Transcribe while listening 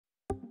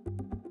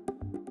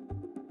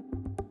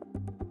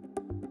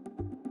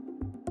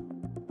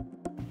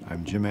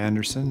I'm Jim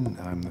Anderson.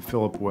 I'm the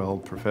Philip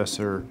Weld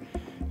Professor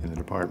in the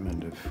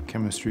Department of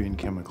Chemistry and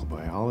Chemical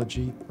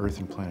Biology, Earth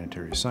and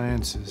Planetary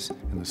Sciences,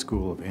 in the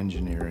School of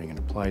Engineering and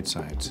Applied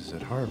Sciences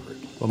at Harvard.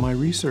 Well, my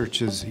research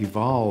has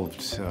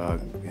evolved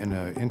in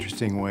an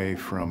interesting way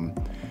from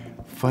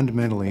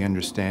fundamentally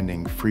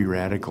understanding free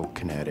radical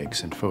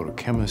kinetics and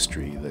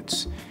photochemistry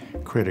that's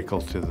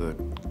critical to the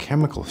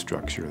chemical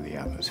structure of the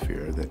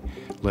atmosphere that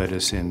led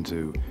us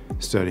into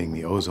studying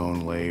the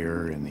ozone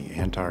layer in the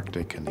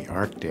Antarctic and the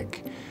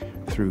Arctic,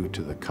 through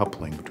to the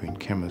coupling between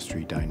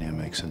chemistry,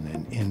 dynamics, and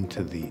then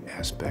into the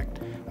aspect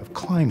of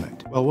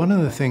climate. Well, one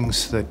of the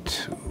things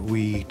that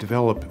we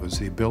developed was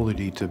the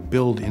ability to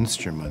build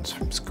instruments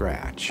from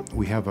scratch.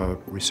 We have a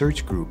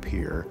research group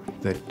here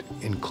that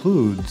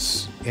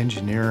includes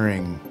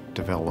engineering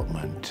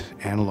development,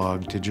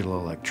 analog digital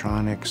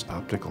electronics,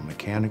 optical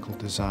mechanical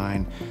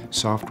design,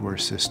 software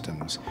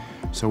systems.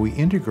 So we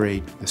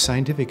integrate the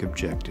scientific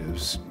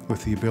objectives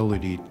with the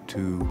ability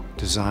to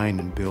design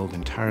and build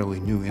entirely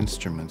new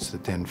instruments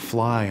that then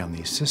fly on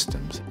these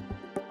systems.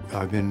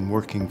 I've been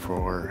working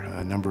for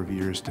a number of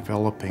years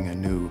developing a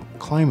new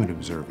climate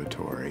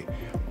observatory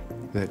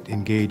that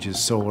engages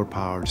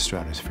solar-powered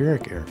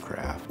stratospheric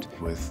aircraft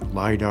with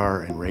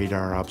LiDAR and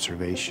radar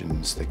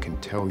observations that can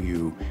tell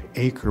you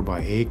acre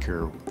by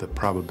acre the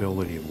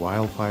probability of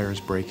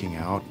wildfires breaking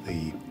out,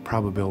 the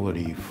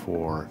probability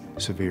for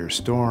severe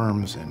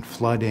storms and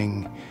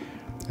flooding,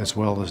 as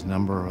well as a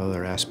number of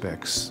other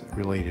aspects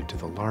related to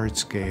the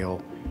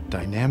large-scale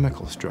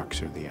dynamical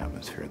structure of the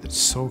atmosphere that's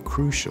so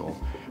crucial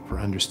for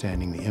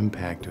understanding the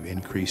impact of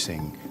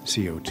increasing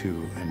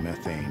CO2 and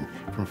methane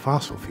from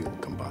fossil fuel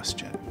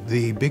combustion.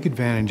 The big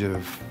advantage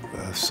of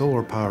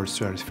solar-powered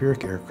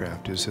stratospheric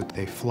aircraft is that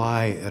they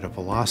fly at a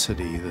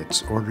velocity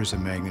that's orders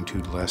of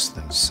magnitude less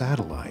than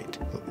satellite.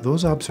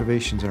 Those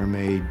observations are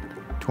made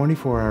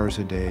 24 hours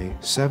a day,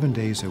 7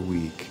 days a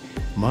week,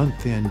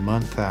 month in,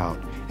 month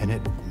out, and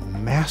it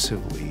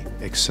massively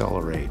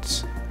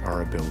accelerates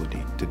our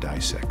ability to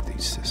dissect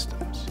these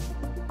systems.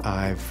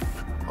 I've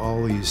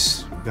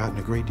always gotten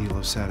a great deal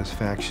of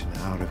satisfaction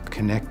out of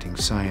connecting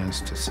science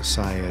to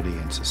society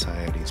and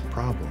society's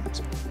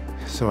problems.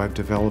 So I've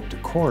developed a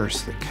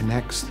course that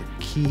connects the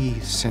key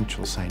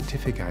central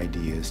scientific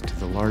ideas to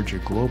the larger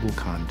global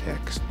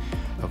context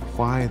of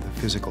why the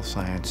physical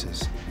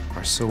sciences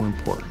are so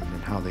important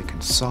and how they can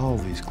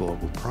solve these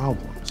global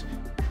problems.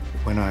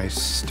 When I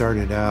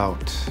started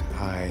out,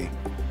 I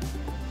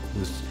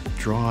was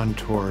drawn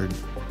toward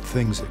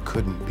things that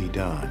couldn't be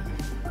done.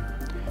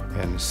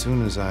 And as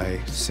soon as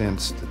I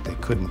sensed that they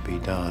couldn't be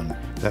done,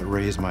 that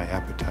raised my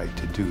appetite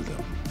to do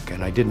them.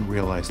 And I didn't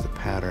realize the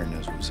pattern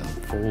as it was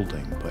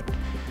unfolding,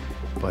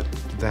 but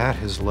that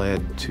has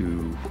led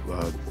to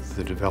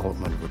the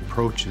development of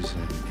approaches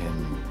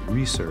in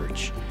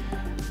research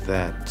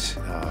that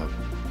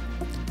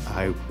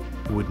I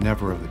would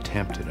never have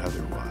attempted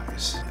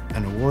otherwise.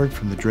 An award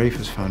from the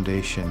Dreyfus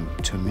Foundation,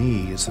 to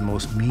me, is the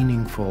most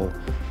meaningful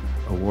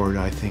award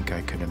I think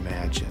I could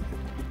imagine.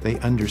 They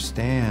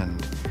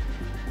understand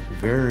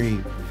very,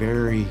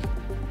 very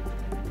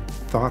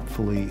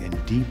thoughtfully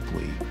and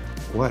deeply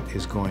what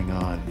is going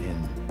on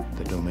in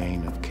the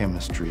domain of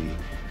chemistry,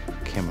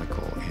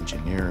 chemical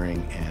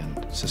engineering,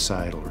 and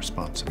societal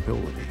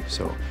responsibility.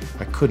 So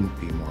I couldn't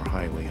be more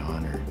highly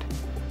honored